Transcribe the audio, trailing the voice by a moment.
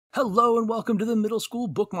Hello and welcome to the Middle School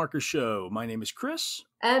Bookmarker Show. My name is Chris.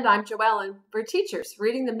 And I'm Joellen. We're teachers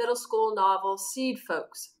reading the middle school novel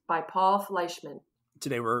Seedfolks by Paul Fleischman.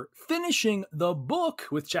 Today we're finishing the book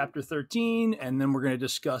with chapter 13, and then we're going to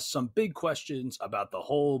discuss some big questions about the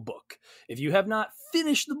whole book. If you have not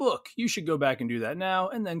finished the book, you should go back and do that now,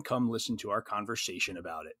 and then come listen to our conversation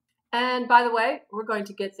about it. And by the way, we're going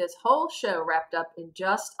to get this whole show wrapped up in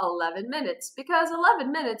just 11 minutes, because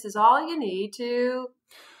 11 minutes is all you need to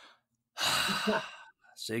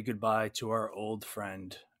say goodbye to our old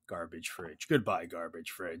friend, Garbage Fridge. Goodbye,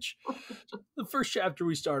 Garbage Fridge. The first chapter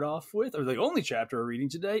we start off with, or the only chapter we're reading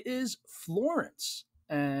today, is Florence.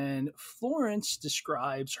 And Florence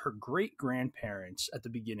describes her great-grandparents at the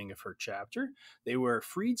beginning of her chapter. They were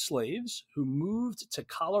freed slaves who moved to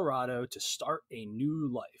Colorado to start a new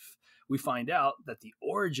life. We find out that the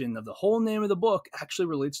origin of the whole name of the book actually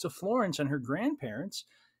relates to Florence and her grandparents.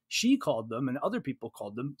 She called them, and other people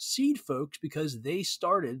called them, Seedfolks because they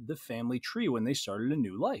started the family tree when they started a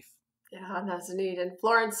new life. Yeah, that's neat. And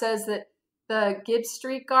Florence says that the Gibbs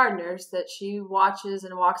Street gardeners that she watches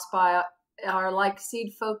and walks by are like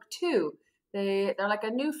Seedfolk too. They're like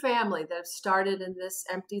a new family that have started in this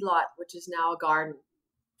empty lot, which is now a garden.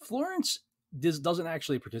 Florence doesn't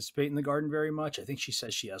actually participate in the garden very much. I think she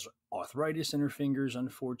says she has arthritis in her fingers,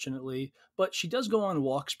 unfortunately, but she does go on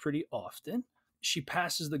walks pretty often. She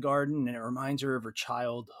passes the garden and it reminds her of her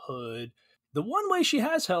childhood. The one way she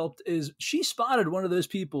has helped is she spotted one of those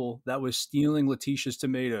people that was stealing Letitia's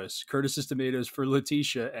tomatoes, Curtis's tomatoes for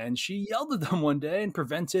Letitia, and she yelled at them one day and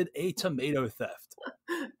prevented a tomato theft.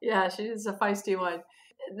 Yeah, she's a feisty one.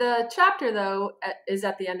 The chapter, though, is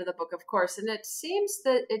at the end of the book, of course, and it seems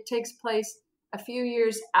that it takes place a few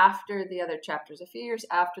years after the other chapters, a few years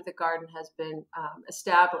after the garden has been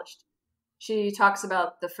established. She talks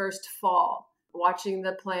about the first fall, watching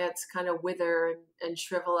the plants kind of wither and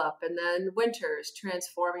shrivel up, and then winter is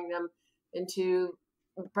transforming them into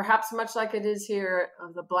perhaps much like it is here,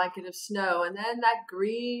 the blanket of snow, and then that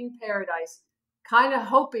green paradise kind of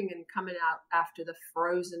hoping and coming out after the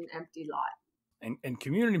frozen empty lot. And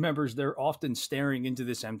community members, they're often staring into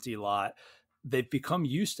this empty lot. They've become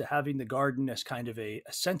used to having the garden as kind of a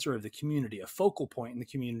center of the community, a focal point in the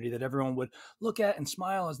community that everyone would look at and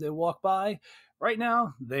smile as they walk by. Right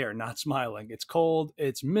now, they are not smiling. It's cold,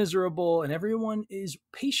 it's miserable, and everyone is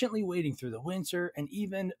patiently waiting through the winter, and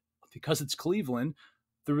even, because it's Cleveland,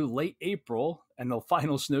 through late April and the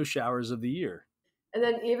final snow showers of the year. And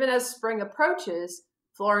then even as spring approaches,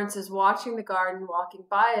 Florence is watching the garden, walking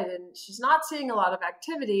by it, and she's not seeing a lot of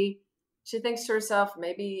activity. She thinks to herself,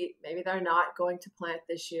 maybe they're not going to plant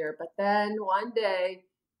this year. But then one day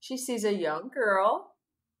she sees a young girl,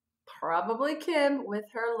 probably Kim, with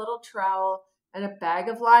her little trowel and a bag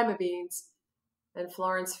of lima beans. And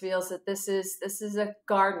Florence feels that this is a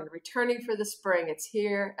garden returning for the spring. It's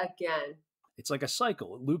here again. It's like a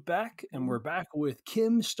cycle. Loop back, and we're back with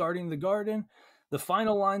Kim starting the garden. The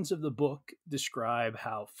final lines of the book describe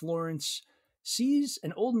how Florence sees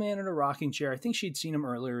an old man in a rocking chair. I think she'd seen him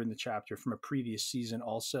earlier in the chapter from a previous season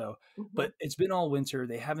also, but it's been all winter.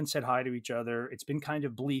 They haven't said hi to each other. It's been kind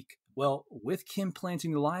of bleak. Well, with Kim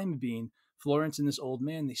planting the lima bean, Florence and this old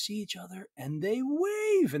man, they see each other and they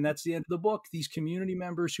wave. And that's the end of the book. These community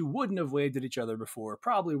members who wouldn't have waved at each other before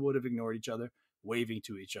probably would have ignored each other, waving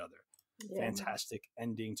to each other. Yeah. Fantastic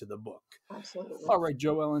ending to the book. Absolutely. All right,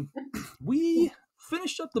 Joellen, we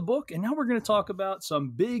finished up the book, and now we're going to talk about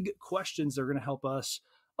some big questions that are going to help us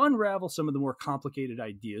unravel some of the more complicated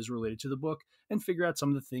ideas related to the book and figure out some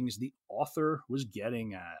of the things the author was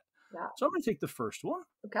getting at. Yeah. So I'm going to take the first one.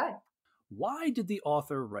 Okay. Why did the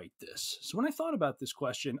author write this? So when I thought about this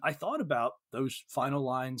question, I thought about those final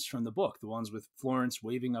lines from the book, the ones with Florence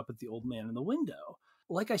waving up at the old man in the window.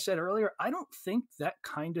 Like I said earlier, I don't think that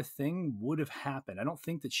kind of thing would have happened. I don't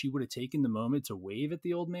think that she would have taken the moment to wave at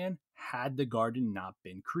the old man had the garden not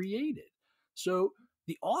been created. So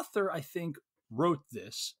the author, I think, wrote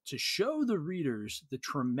this to show the readers the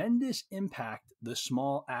tremendous impact the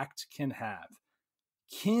small act can have.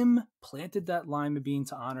 Kim planted that lima bean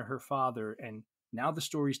to honor her father, and now the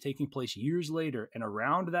story is taking place years later, and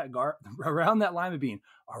around that lima bean,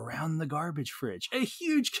 around the garbage fridge, a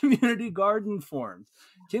huge community garden formed.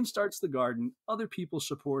 Kim starts the garden, other people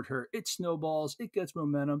support her, it snowballs, it gets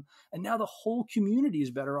momentum, and now the whole community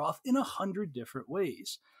is better off in 100 different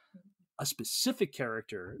ways. A specific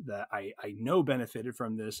character that I know benefited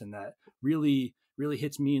from this and that really, really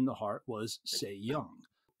hits me in the heart was Se Young.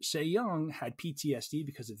 Se Young had PTSD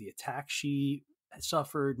because of the attack she had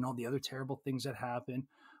suffered and all the other terrible things that happened.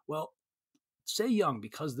 Well, Se Young,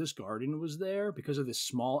 because this garden was there, because of this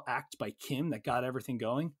small act by Kim that got everything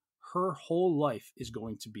going, her whole life is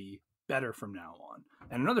going to be better from now on.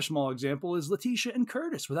 And another small example is Letitia and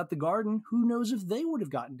Curtis. Without the garden, who knows if they would have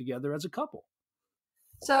gotten together as a couple?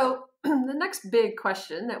 So the next big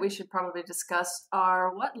question that we should probably discuss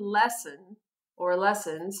are what lesson or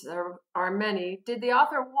lessons, there are many, did the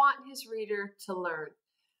author want his reader to learn?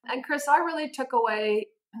 And Chris, I really took away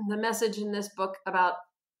the message in this book about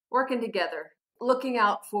working together, looking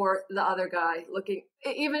out for the other guy, looking,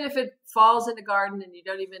 even if it falls in the garden and you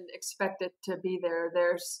don't even expect it to be there,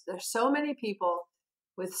 there's so many people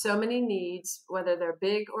with so many needs, whether they're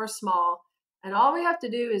big or small. And all we have to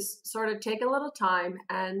do is sort of take a little time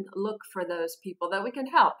and look for those people that we can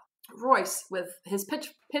help. Royce with his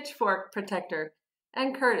pitchfork protector,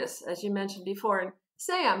 and Curtis, as you mentioned before, and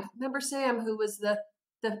Sam. Remember Sam, who was the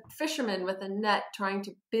fisherman with a net trying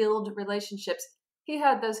to build relationships. He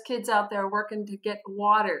had those kids out there working to get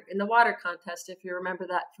water in the water contest, if you remember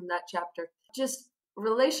that from that chapter. Just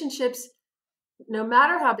relationships, no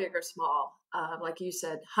matter how big or small, like you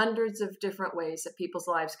said, hundreds of different ways that people's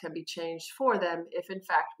lives can be changed for them if, in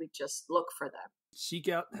fact, we just look for them. Seek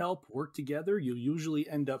out help, work together. You'll usually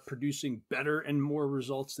end up producing better and more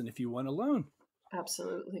results than if you went alone.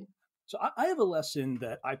 Absolutely. So I have a lesson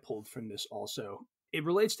that I pulled from this also. It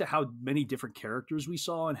relates to how many different characters we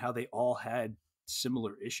saw and how they all had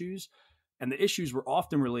similar issues. And the issues were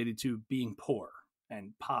often related to being poor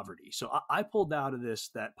and poverty. So I pulled out of this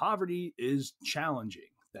that poverty is challenging,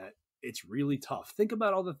 that it's really tough. Think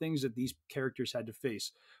about all the things that these characters had to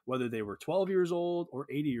face, whether they were 12 years old or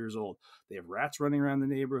 80 years old. They have rats running around the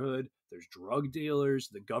neighborhood. There's drug dealers.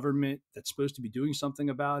 The government that's supposed to be doing something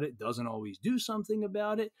about it doesn't always do something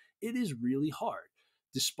about it. It is really hard.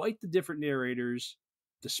 Despite the different narrators,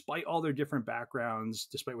 despite all their different backgrounds,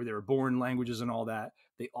 despite where they were born, languages, and all that,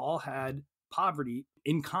 they all had poverty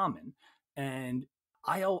in common. And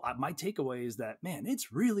my takeaway is that, man,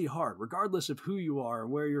 it's really hard, regardless of who you are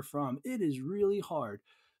and where you're from. It is really hard.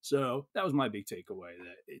 So that was my big takeaway,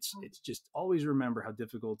 that it's just always remember how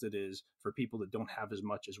difficult it is for people that don't have as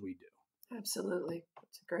much as we do. Absolutely.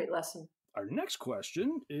 It's a great lesson. Our next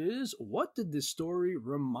question is, what did this story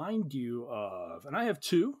remind you of? And I have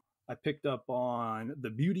two. I picked up on the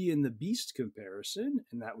Beauty and the Beast comparison,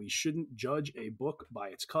 and that we shouldn't judge a book by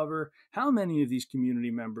its cover. How many of these community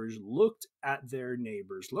members looked at their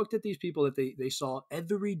neighbors, looked at these people that they saw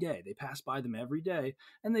every day? They passed by them every day,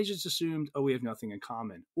 and they just assumed, oh, we have nothing in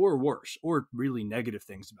common, or worse, or really negative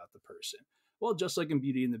things about the person. Well, just like in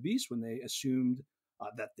Beauty and the Beast, when they assumed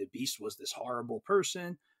that the beast was this horrible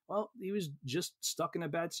person, well, he was just stuck in a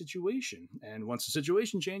bad situation. And once the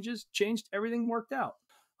situation changed, everything worked out.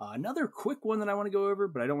 Another quick one that I want to go over,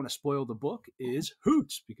 but I don't want to spoil the book, is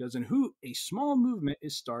Hoots, because in Hoot, a small movement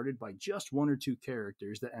is started by just one or two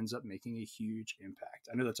characters that ends up making a huge impact.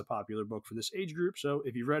 I know that's a popular book for this age group, so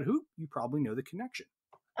if you've read Hoot, you probably know the connection.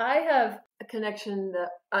 I have a connection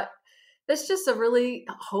that's just a really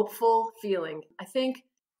hopeful feeling. I think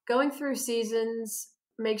going through seasons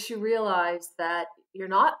makes you realize that you're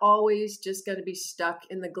not always just going to be stuck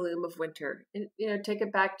in the gloom of winter. And, take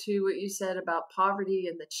it back to what you said about poverty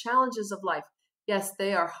and the challenges of life. Yes,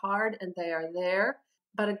 they are hard and they are there,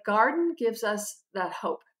 but a garden gives us that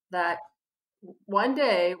hope that one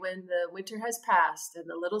day when the winter has passed and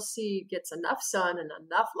the little seed gets enough sun and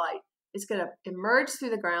enough light, it's going to emerge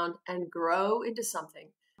through the ground and grow into something.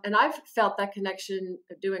 And I've felt that connection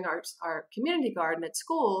of doing our community garden at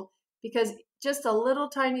school, because just a little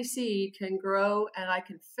tiny seed can grow and I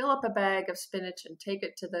can fill up a bag of spinach and take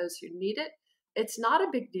it to those who need it. It's not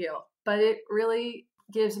a big deal, but it really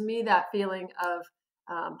gives me that feeling of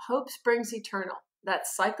hope springs eternal, that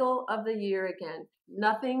cycle of the year again.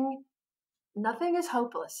 Nothing is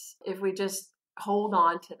hopeless if we just hold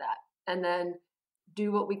on to that and then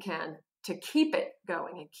do what we can to keep it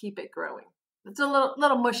going and keep it growing. It's a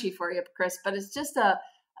little mushy for you, Chris, but it's just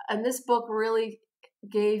and this book really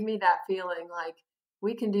gave me that feeling like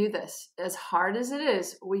we can do this. As hard as it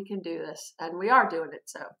is, we can do this, and we are doing it.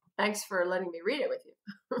 So thanks for letting me read it with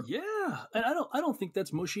you. Yeah, and I don't think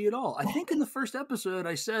that's mushy at all. I think in the first episode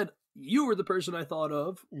I said you were the person I thought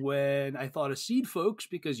of when I thought of Seedfolks,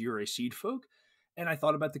 because you're a seed folk, and I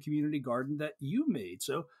thought about the community garden that you made.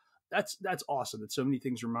 So that's awesome that so many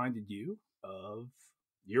things reminded you of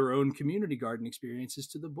your own community garden experiences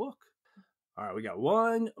to the book. All right, we got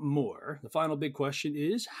one more. The final big question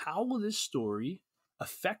is, how will this story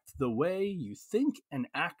affect the way you think and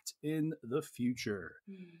act in the future?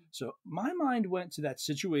 So my mind went to that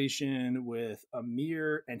situation with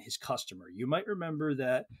Amir and his customer. You might remember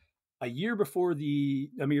that a year before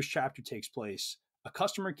Amir's chapter takes place, a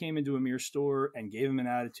customer came into Amir's store and gave him an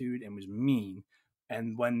attitude and was mean.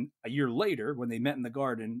 And when a year later, when they met in the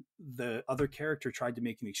garden, the other character tried to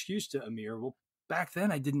make an excuse to Amir. Well, back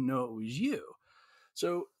then I didn't know it was you.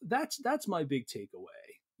 So that's my big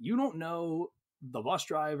takeaway. You don't know the bus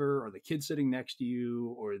driver or the kid sitting next to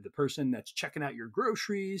you or the person that's checking out your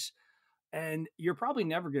groceries, and you're probably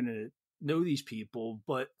never going to know these people.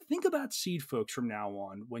 But think about Seedfolks from now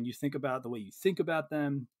on when you think about the way you think about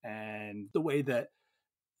them and the way that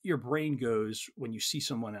your brain goes when you see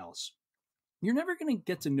someone else. You're never going to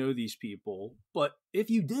get to know these people, but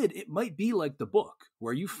if you did, it might be like the book,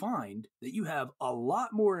 where you find that you have a lot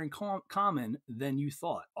more in common than you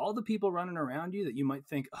thought. All the people running around you that you might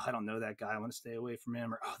think, oh, I don't know that guy, I want to stay away from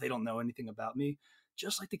him, or oh, they don't know anything about me.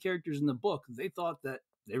 Just like the characters in the book, they thought that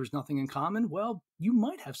there was nothing in common. Well, you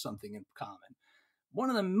might have something in common.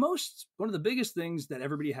 One of the biggest things that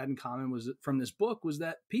everybody had in common was from this book was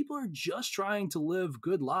that people are just trying to live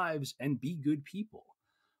good lives and be good people.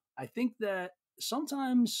 I think that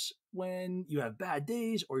sometimes when you have bad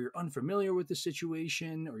days or you're unfamiliar with the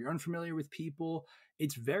situation or you're unfamiliar with people,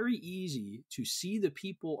 it's very easy to see the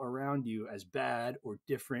people around you as bad or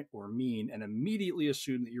different or mean and immediately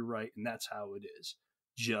assume that you're right and that's how it is.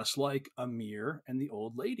 Just like Amir and the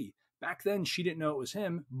old lady. Back then, she didn't know it was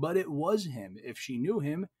him, but it was him. If she knew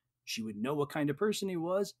him, she would know what kind of person he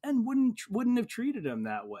was and wouldn't have treated him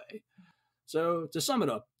that way. So to sum it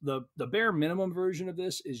up, the bare minimum version of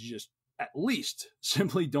this is just at least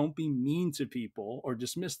simply don't be mean to people or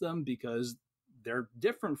dismiss them because they're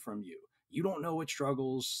different from you. You don't know what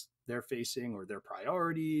struggles they're facing or their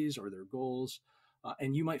priorities or their goals.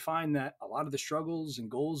 And you might find that a lot of the struggles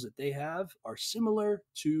and goals that they have are similar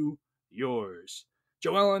to yours.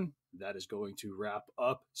 Joellen, that is going to wrap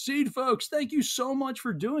up Seedfolks. Thank you so much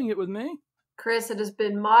for doing it with me. Chris, it has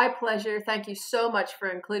been my pleasure. Thank you so much for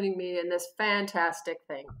including me in this fantastic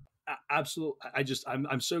thing. Absolutely.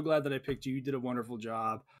 I'm so glad that I picked you. You did a wonderful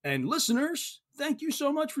job. And listeners, thank you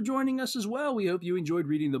so much for joining us as well. We hope you enjoyed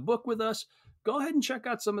reading the book with us. Go ahead and check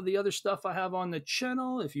out some of the other stuff I have on the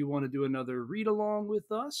channel if you want to do another read along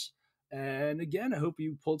with us. And again, I hope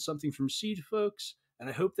you pulled something from Seedfolks. And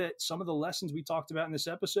I hope that some of the lessons we talked about in this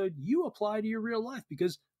episode, you apply to your real life,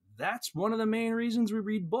 because that's one of the main reasons we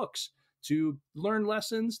read books, to learn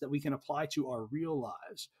lessons that we can apply to our real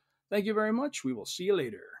lives. Thank you very much. We will see you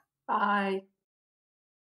later. Bye.